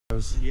Do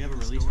you have a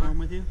release form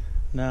with you?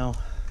 No.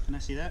 Can I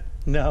see that?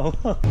 No.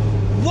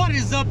 What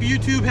is up,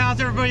 YouTube?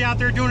 How's everybody out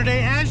there doing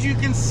today? As you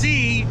can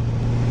see,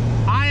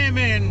 I am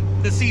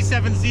in the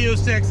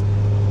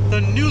C7Z06,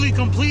 the newly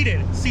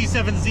completed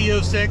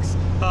C7Z06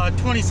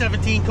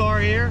 2017 car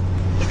here,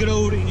 the good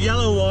old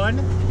yellow one.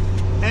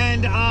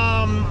 And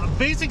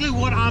basically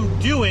what I'm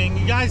doing,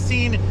 you guys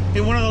seen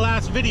in one of the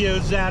last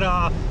videos that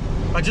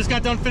I just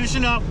got done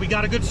finishing up. We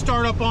got a good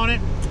start up on it.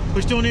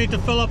 We still need to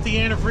fill up the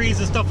antifreeze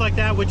and stuff like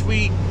that, which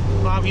we,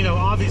 you know,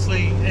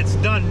 obviously it's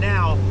done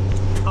now.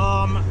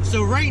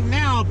 So right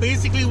now,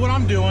 basically what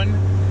I'm doing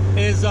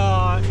is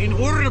in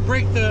order to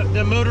break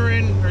the motor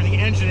in, or the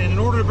engine in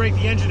order to break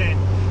the engine in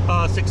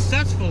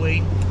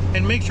successfully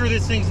and make sure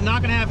this thing's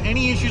not going to have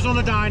any issues on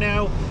the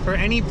dyno or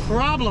any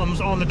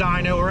problems on the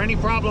dyno or any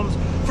problems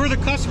for the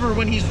customer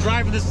when he's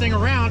driving this thing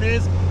around,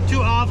 is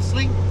to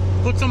obviously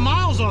put some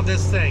miles on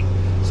this thing.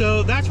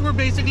 So that's what we're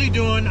basically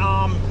doing.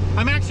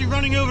 I'm actually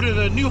running over to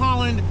the New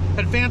Holland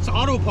Advanced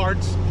Auto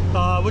Parts,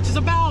 which is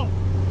about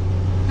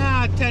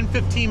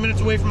 10-15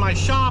 minutes away from my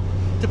shop,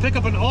 to pick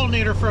up an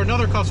alternator for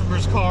another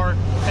customer's car.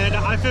 And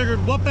I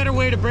figured what better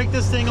way to break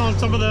this thing on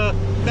some of the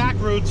back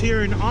roads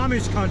here in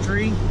Amish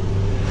country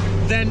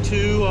than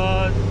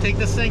to take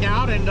this thing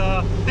out and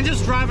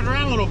just drive it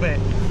around a little bit.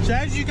 So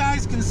as you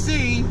guys can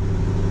see,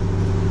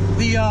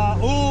 the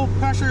oil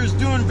pressure is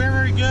doing very,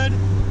 very good.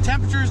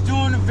 Temperature is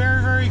doing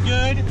very, very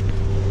good.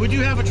 We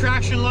do have a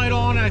traction light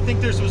on. I think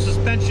there's some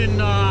suspension,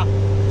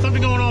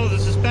 something going on with the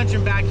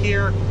suspension back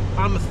here.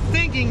 I'm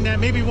thinking that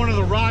maybe one of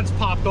the rods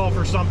popped off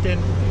or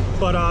something,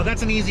 but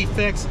that's an easy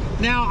fix.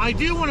 Now, I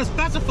do want to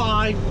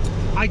specify,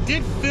 I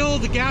did fill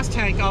the gas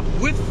tank up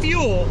with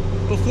fuel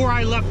before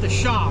I left the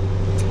shop.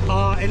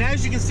 And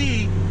as you can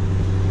see,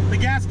 the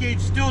gas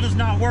gauge still does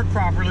not work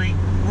properly.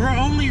 We're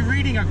only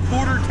reading a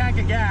quarter tank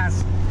of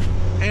gas.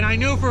 And I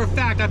know for a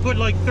fact I put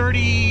like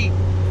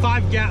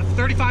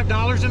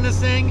 $35 in this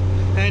thing,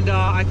 and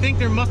I think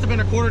there must have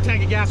been a quarter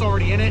tank of gas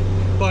already in it,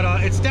 but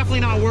it's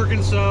definitely not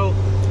working. So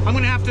I'm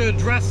gonna have to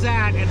address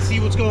that and see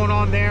what's going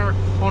on there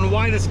on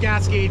why this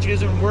gas gauge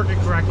isn't working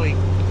correctly.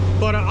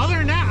 But other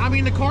than that, I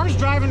mean, the car's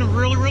driving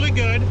really, really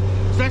good,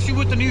 especially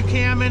with the new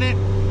cam in it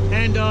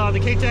and the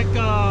Gentek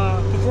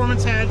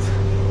Performance heads.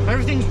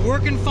 Everything's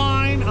working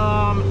fine.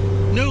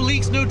 No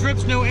leaks, no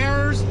drips, no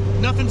errors.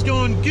 Nothing's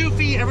going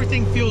goofy.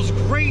 Everything feels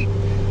great.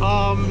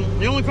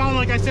 The only problem,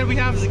 like I said, we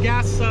have is the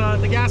gas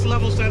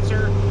level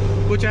sensor,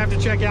 which I have to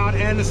check out,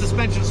 and the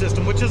suspension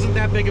system, which isn't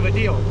that big of a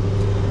deal.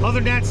 Other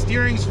than that,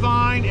 steering's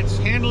fine, it's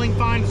handling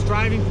fine, it's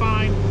driving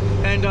fine,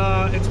 and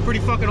it's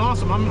pretty fucking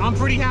awesome. I'm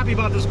pretty happy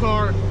about this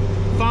car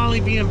finally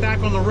being back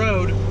on the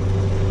road,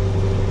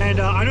 and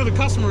I know the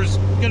customer's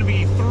going to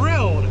be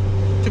thrilled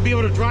to be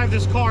able to drive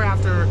this car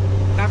after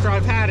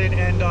I've had it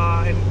and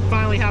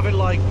finally have it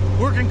like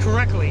working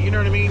correctly. You know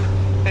what I mean?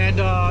 And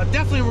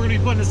definitely we're going to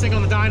be putting this thing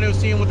on the dyno,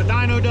 seeing what the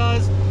dyno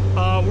does.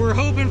 We're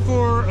hoping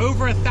for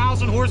over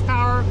 1,000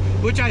 horsepower,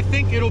 which I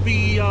think it'll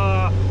be.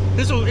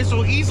 This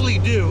will easily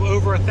do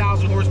over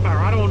 1,000 horsepower.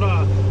 I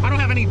don't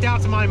have any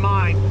doubts in my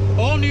mind.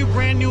 All new,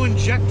 brand new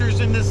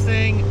injectors in this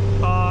thing.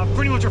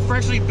 Pretty much a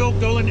freshly built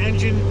Golen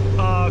engine,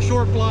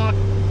 short block.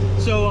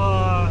 So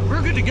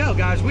we're good to go,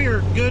 guys. We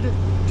are good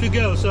to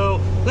go.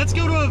 So let's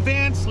go to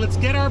Advance. Let's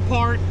get our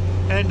part,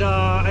 and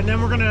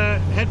then we're gonna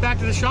head back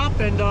to the shop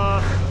and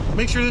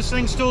make sure this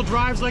thing still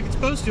drives like it's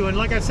supposed to. And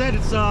like I said,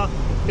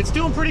 it's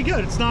doing pretty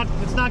good. It's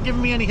not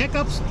giving me any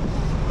hiccups.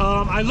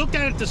 I looked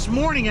at it this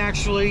morning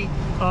actually,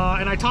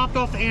 and I topped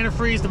off the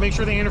antifreeze to make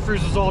sure the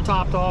antifreeze was all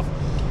topped off.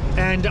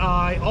 And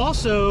I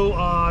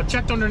also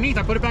checked underneath.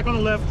 I put it back on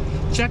the lift,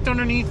 checked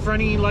underneath for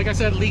any, like I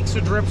said, leaks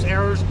or drips,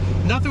 errors.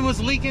 Nothing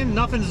was leaking,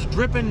 nothing's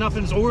dripping,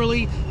 nothing's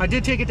oily. I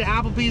did take it to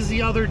Applebee's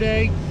the other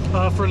day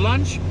for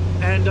lunch,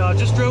 and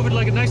just drove it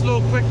like a nice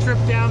little quick trip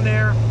down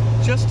there,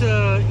 just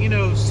to, you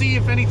know, see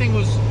if anything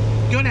was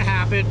gonna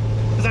happen.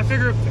 Because I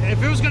figure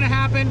if it was gonna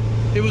happen,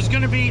 it was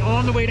gonna be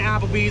on the way to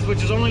Applebee's,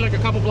 which is only like a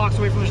couple blocks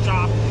away from the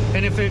shop.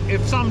 And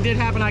if something did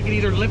happen, I could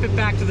either limp it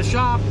back to the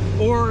shop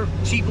or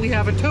cheaply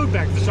have it towed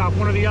back to the shop,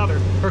 one or the other,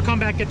 or come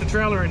back, get the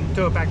trailer and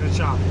tow it back to the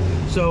shop.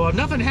 So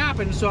nothing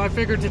happened. So I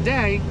figured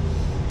today,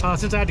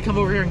 since I had to come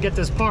over here and get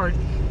this part,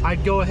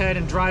 I'd go ahead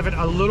and drive it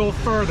a little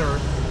further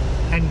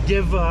and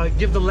give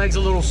the legs a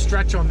little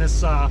stretch on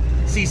this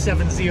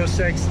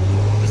C7Z06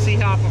 to see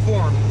how it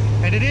performed.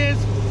 And it is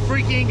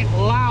freaking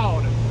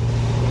loud.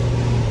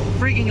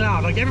 Freaking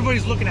loud. Like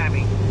everybody's looking at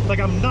me like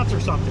I'm nuts or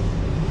something.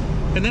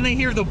 And then they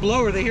hear the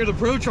blower, they hear the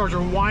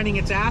ProCharger whining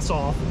its ass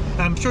off.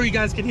 I'm sure you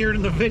guys can hear it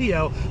in the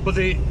video, but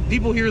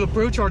people hear the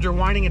ProCharger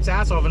whining its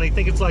ass off and they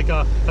think it's like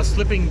a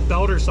slipping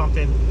belt or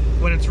something,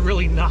 when it's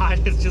really not.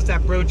 It's just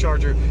that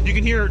ProCharger. You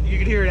can hear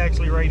it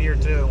actually right here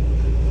too.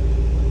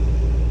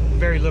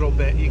 Very little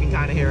bit, you can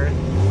kind of hear it.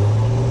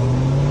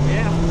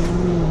 Yeah.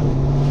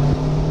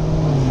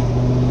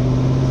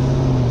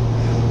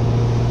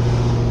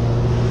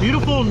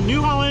 Beautiful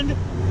New Holland,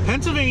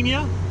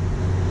 Pennsylvania.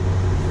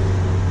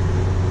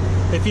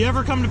 If you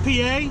ever come to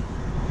PA,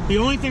 the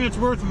only thing that's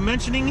worth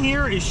mentioning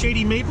here is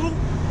Shady Maple,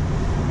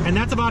 and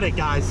that's about it,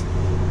 guys.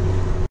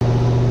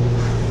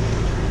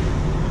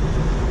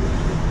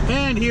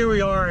 And here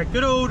we are at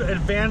good old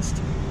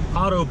Advanced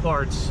Auto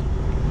Parts.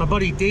 My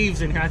buddy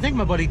Dave's in here. I think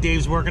my buddy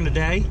Dave's working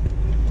today.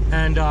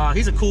 And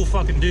he's a cool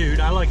fucking dude.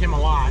 I like him a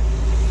lot.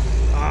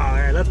 All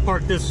right, let's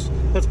park this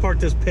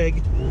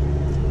pig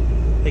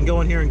and go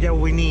in here and get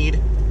what we need.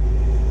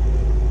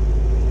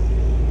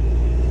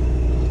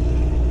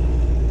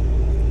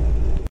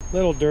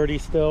 Little dirty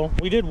still.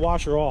 We did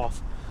wash her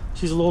off.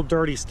 She's a little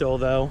dirty still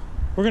though.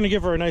 We're gonna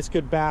give her a nice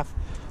good bath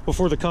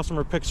before the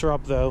customer picks her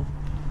up though.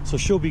 So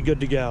she'll be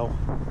good to go.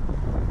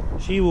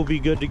 She will be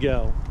good to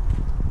go.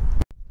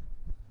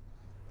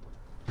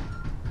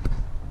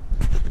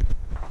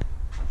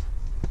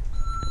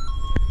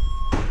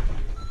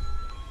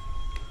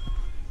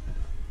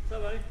 What's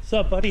up, buddy? What's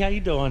up, buddy? How you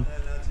doing?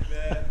 Not too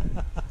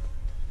bad.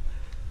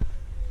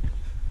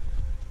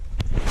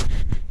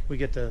 We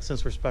get to,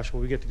 since we're special,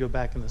 we get to go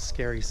back in the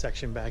scary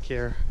section back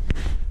here.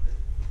 It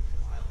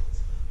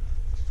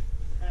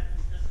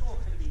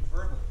can be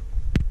verbal.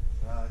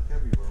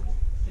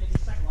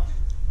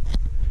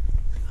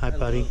 Hi,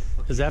 buddy.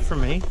 Is that for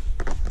me?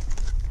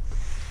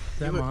 Is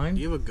that mine?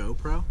 Do you have a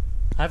GoPro?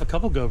 I have a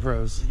couple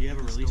GoPros. Do you have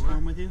a release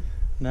form with you?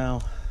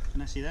 No.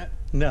 Can I see that?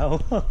 No.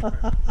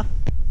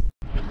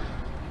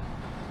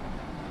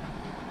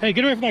 Hey,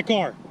 get away from that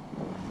car.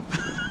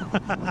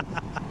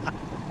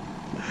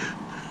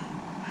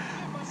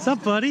 What's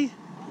up, buddy?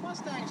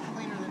 Mustang's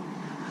cleaner than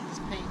this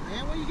paint,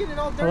 man. What are you getting it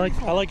all dirty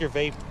for? I like your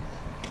vape.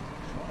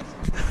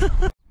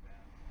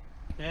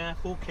 Yeah,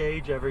 full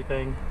cage,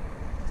 everything.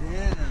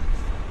 Yeah.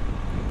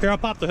 Here, I'll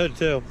pop the hood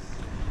too.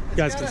 You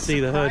guys can see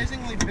the hood.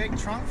 Surprisingly big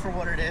trunk for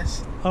what it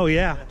is. Oh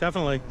yeah,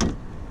 definitely.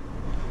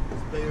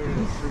 It's bigger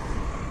than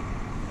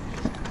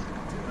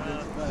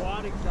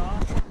Quad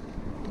exhaust.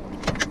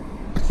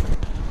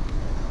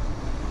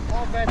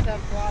 All vets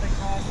have quad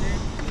exhaust, dude.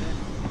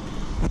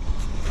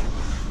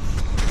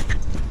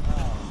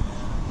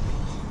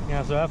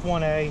 Yeah, so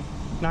F1A,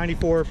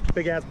 94,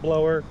 big ass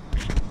blower.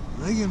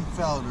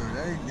 Lingenfelder,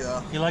 there you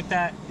go. You like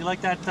that? You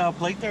like that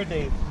plate there,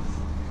 Dave?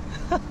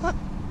 That's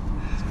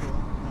cool.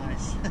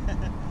 Nice.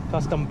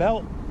 Custom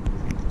belt.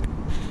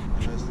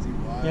 Rusty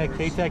wires. Yeah,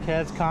 K-Tech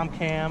heads,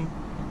 cam.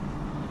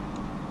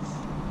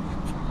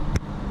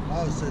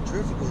 Oh, it's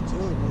centrifugal too.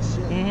 No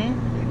shit.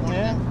 Mm-hmm.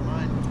 Yeah. For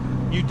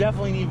mine. You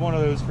definitely need one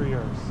of those for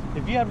yours.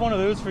 If you had one of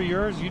those for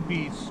yours, you'd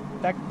be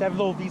that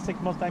little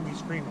V6 Mustang be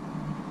screaming.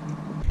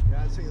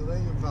 Yeah, I see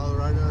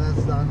Lingenfelder. I know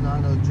that's not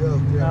no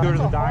joke. Yeah. Go to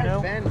the That's a hard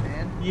dyno. bend,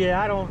 man. Yeah,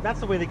 I don't.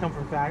 That's the way they come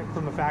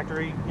from the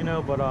factory, you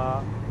know. But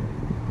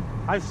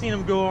I've seen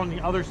them go on the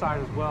other side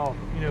as well,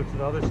 you know, to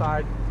the other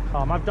side.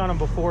 I've done them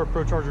before,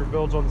 Pro Charger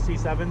builds on the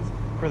C7s,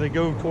 where they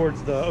go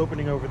towards the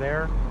opening over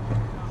there.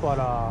 But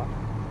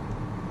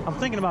I'm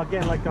thinking about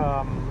getting like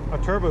a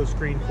turbo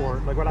screen for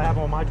it, like what I have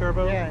on my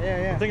turbo.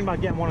 Yeah. I'm thinking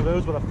about getting one of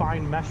those with a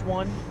fine mesh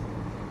one.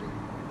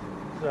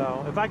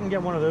 So if I can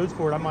get one of those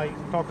for it, I might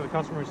talk to the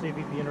customer and see if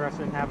he'd be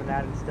interested in having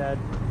that instead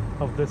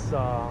of this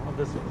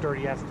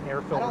dirty ass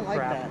air filter I don't like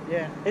crap.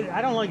 that. Yeah.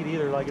 I don't like it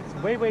either. Like, it's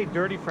way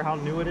dirty for how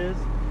new it is,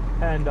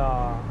 and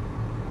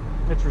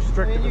it's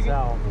restrictive as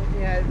hell.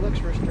 Yeah, it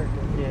looks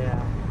restrictive. Yeah.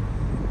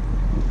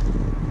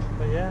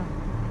 But yeah,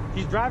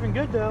 she's driving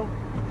good though.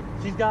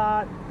 She's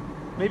got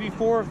maybe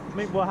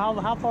well,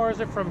 how far is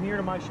it from here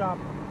to my shop?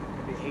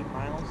 Maybe 8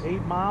 miles.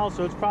 8 miles.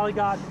 So it's probably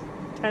got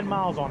 10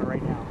 miles on it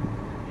right now.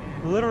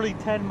 Literally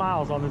 10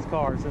 miles on this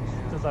car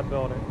since I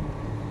built it.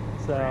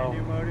 So Brand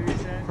new motor, you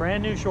said?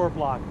 brand new short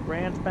block,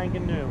 brand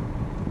spanking new.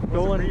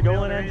 Golen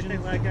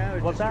engine. like that?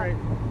 What's that?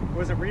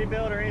 Was it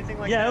rebuilt or anything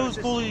like Yeah, that?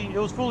 it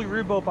was fully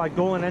rebuilt by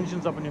Golen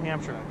engines up in New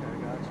Hampshire.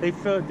 Okay,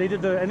 gotcha. They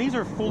did and these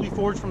are fully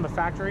forged from the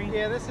factory.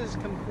 Yeah, this is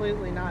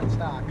completely not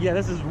stock. Yeah,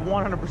 this is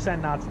 100%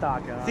 not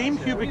stock. Same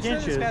cubic You said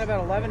inches. it's got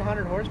about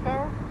 1,100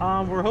 horsepower?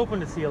 We're hoping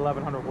to see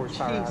 1,100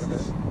 horsepower out of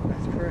it.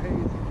 That's crazy.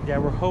 Yeah,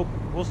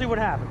 we'll see what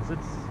happens.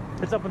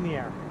 It's up in the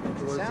air.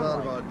 What's that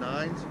sound like?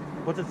 about 9s?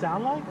 What's it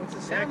sound like? What's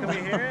it sound like?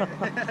 Can we hear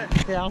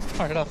it? Yeah, I'll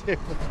start it up here.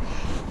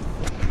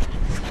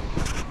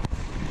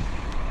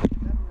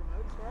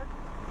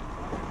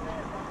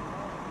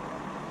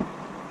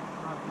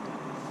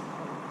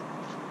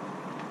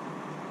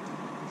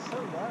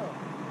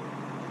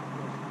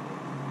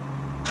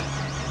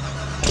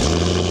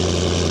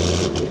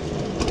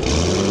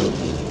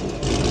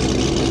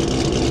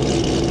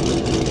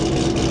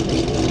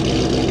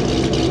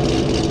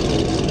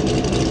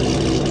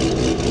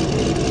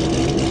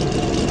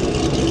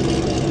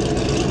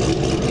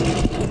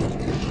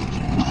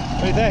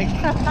 What do you think?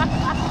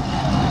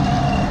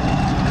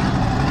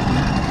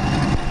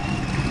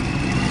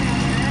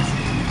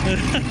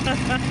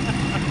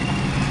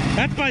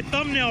 That's my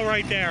thumbnail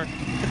right there.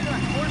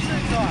 Corsa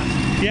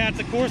exhaust. Yeah, it's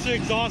a Corsa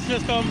exhaust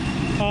system.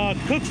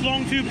 Cook's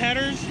long tube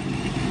headers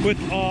with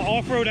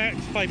off-road X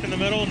pipe in the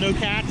middle, no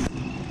cats.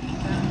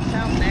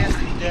 Sounds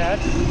nasty. Yeah,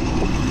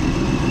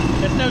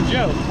 it's no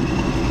joke.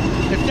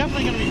 It's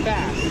definitely going to be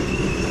fast.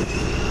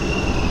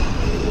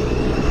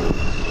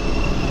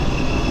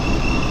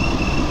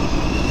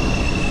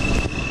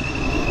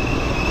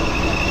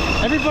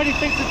 Everybody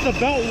thinks it's the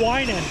belt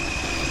whining,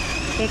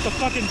 but it's a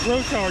fucking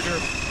Pro Charger.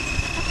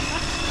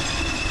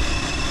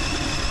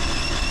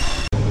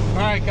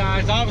 Alright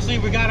guys, obviously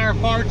we got our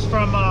parts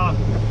from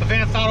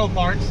Advanced Auto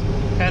Parts,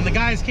 and the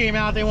guys came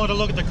out, they wanted to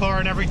look at the car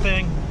and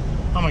everything.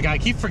 Oh my god, I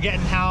keep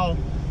forgetting how,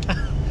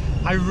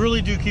 I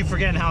really do keep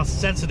forgetting how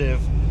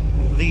sensitive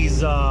these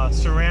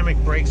ceramic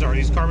brakes are,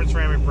 these carbon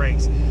ceramic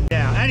brakes.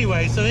 Yeah,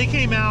 anyway, so they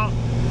came out,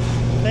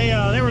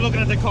 they were looking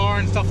at the car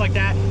and stuff like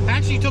that. I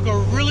actually took a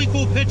really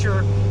cool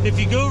picture. If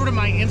you go over to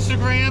my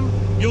Instagram,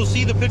 you'll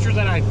see the picture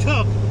that I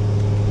took,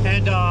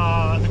 and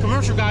the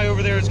commercial guy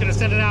over there is going to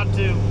send it out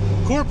to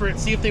corporate,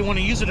 see if they want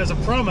to use it as a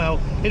promo.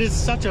 It is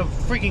such a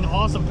freaking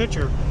awesome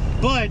picture.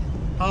 But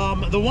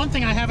the one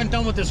thing I haven't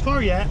done with this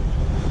car yet,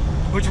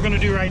 which we're going to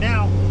do right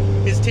now,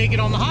 is take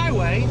it on the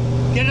highway,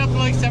 get it up to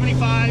like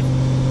 75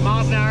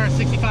 miles an hour,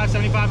 65,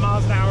 75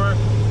 miles an hour,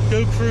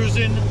 go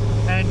cruising,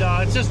 and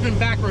it's just been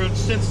back roads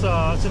since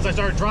I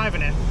started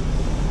driving it.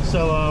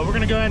 So we're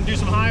gonna go ahead and do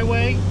some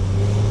highway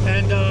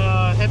and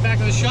head back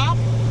to the shop,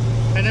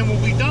 and then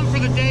we'll be done for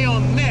the day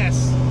on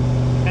this,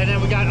 and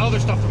then we got other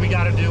stuff that we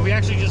got to do. We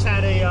actually just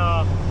had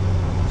a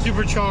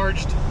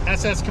supercharged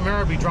SS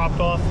Camaro be dropped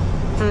off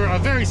for a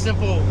very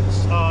simple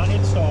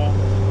install.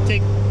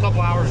 Take a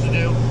couple hours to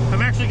do.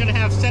 I'm actually gonna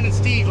have Send It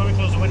Steve, let me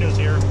close the windows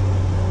here,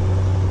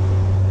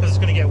 because it's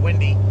gonna get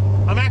windy.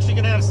 I'm actually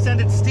gonna have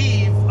Send It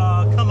Steve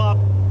come up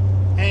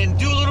and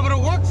do a little bit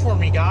of work for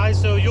me,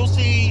 guys. So you'll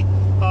see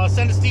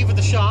Send It Steve at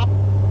the shop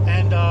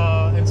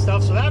and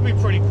stuff. So that'd be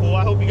pretty cool.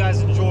 I hope you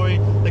guys enjoy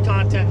the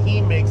content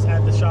he makes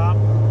at the shop.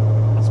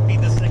 Let's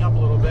speed this thing up a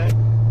little bit.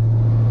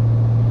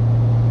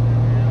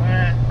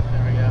 There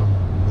we go.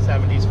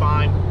 70's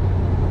fine.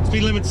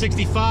 Speed limit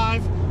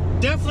 65.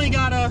 Definitely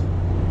gotta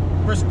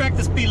respect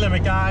the speed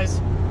limit, guys.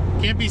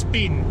 Can't be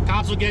speeding.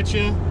 Cops will get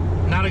you.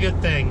 Not a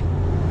good thing.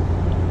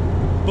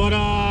 But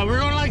we're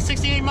going like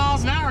 68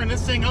 miles an hour, and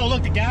this thing, oh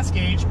look, the gas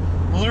gauge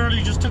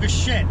literally just took a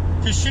shit.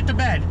 Just shit the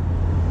bed.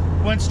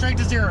 Went straight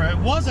to zero. It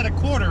was at a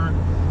quarter.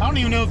 I don't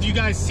even know if you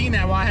guys seen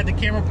that while I had the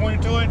camera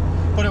pointed to it,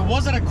 but it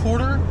was at a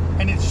quarter,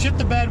 and it shit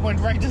the bed, went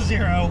right to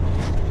zero.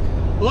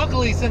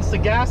 Luckily, since the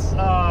gas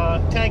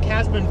tank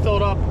has been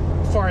filled up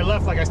before I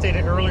left, like I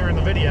stated earlier in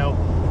the video,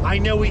 I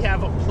know we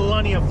have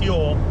plenty of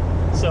fuel.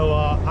 So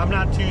I'm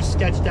not too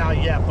sketched out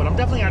yet, but I'm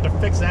definitely going to have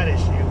to fix that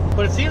issue.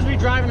 But it seems to be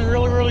driving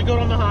really, really good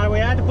on the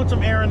highway. I had to put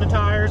some air in the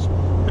tires.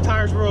 The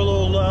tires were a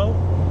little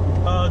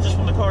low, just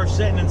from the car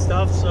sitting and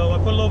stuff. So I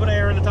put a little bit of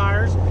air in the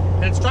tires,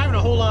 and it's driving a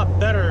whole lot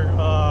better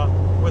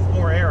with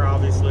more air,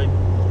 obviously.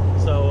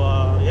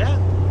 So yeah,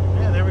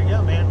 there we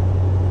go,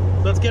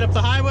 man. Let's get up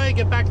the highway,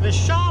 get back to the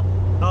shop,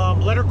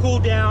 let her cool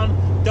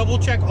down, double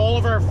check all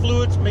of our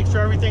fluids, make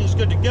sure everything's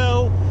good to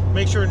go,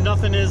 make sure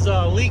nothing is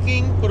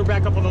leaking, put her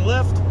back up on the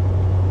lift.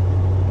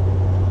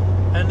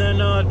 And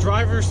then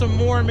drive her some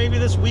more maybe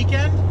this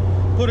weekend,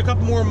 put a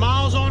couple more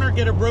miles on her,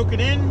 get her broken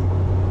in.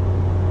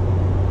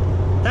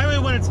 That way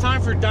when it's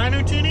time for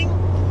dyno tuning,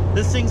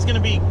 this thing's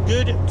gonna be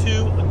good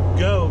to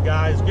go,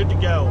 guys, good to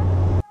go.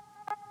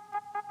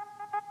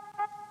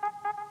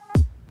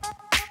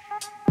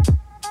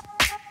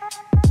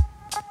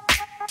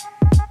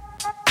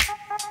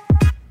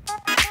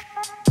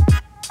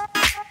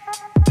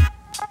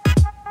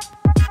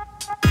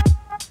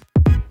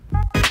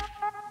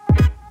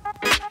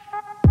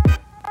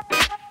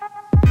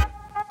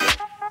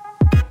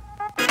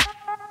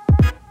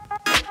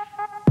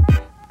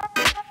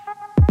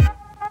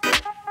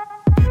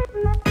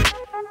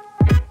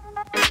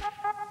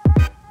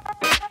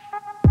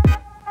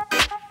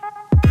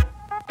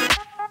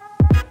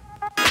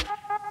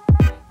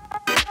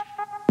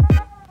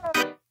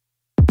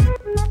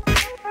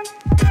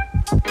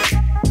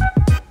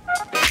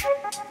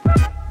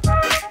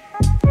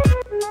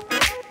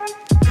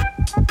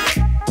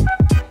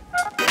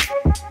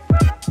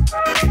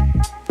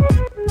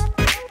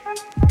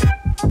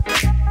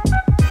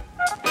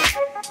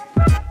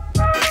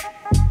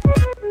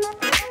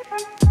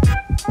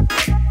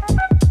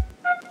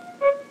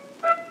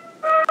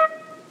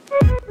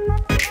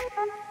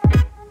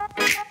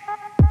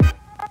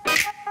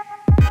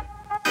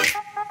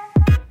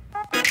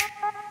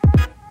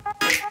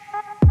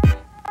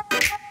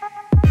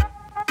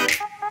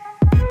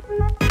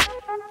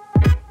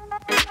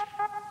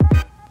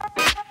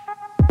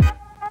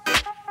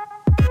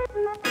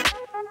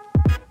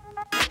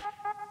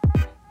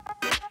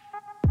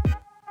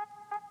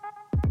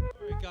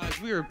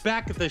 We are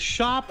back at the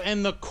shop,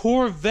 and the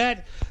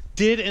Corvette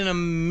did an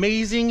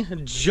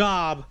amazing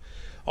job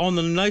on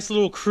the nice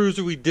little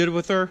cruiser we did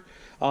with her.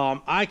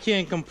 I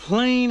can't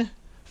complain.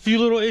 Few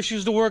little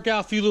issues to work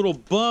out, few little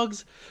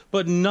bugs,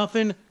 but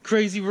nothing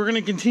crazy. We're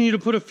gonna continue to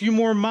put a few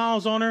more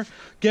miles on her,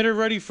 get her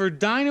ready for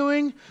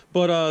dynoing,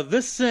 but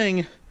this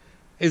thing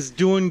is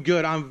doing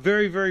good. I'm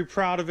very, very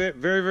proud of it.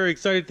 Very, very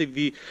excited that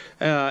the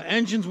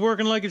engine's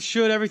working like it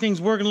should. Everything's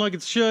working like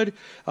it should.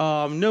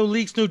 No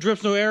leaks, no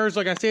drips, no errors,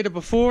 like I stated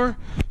before.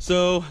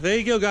 So there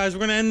you go, guys. We're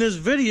gonna end this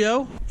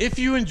video. If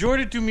you enjoyed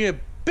it, do me a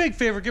big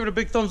favor, give it a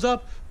big thumbs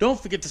up. Don't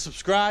forget to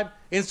subscribe.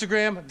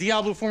 Instagram,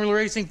 DiabloFormula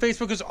Racing.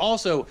 Facebook is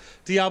also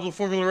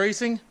DiabloFormula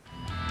Racing.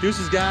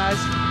 Deuces,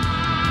 guys.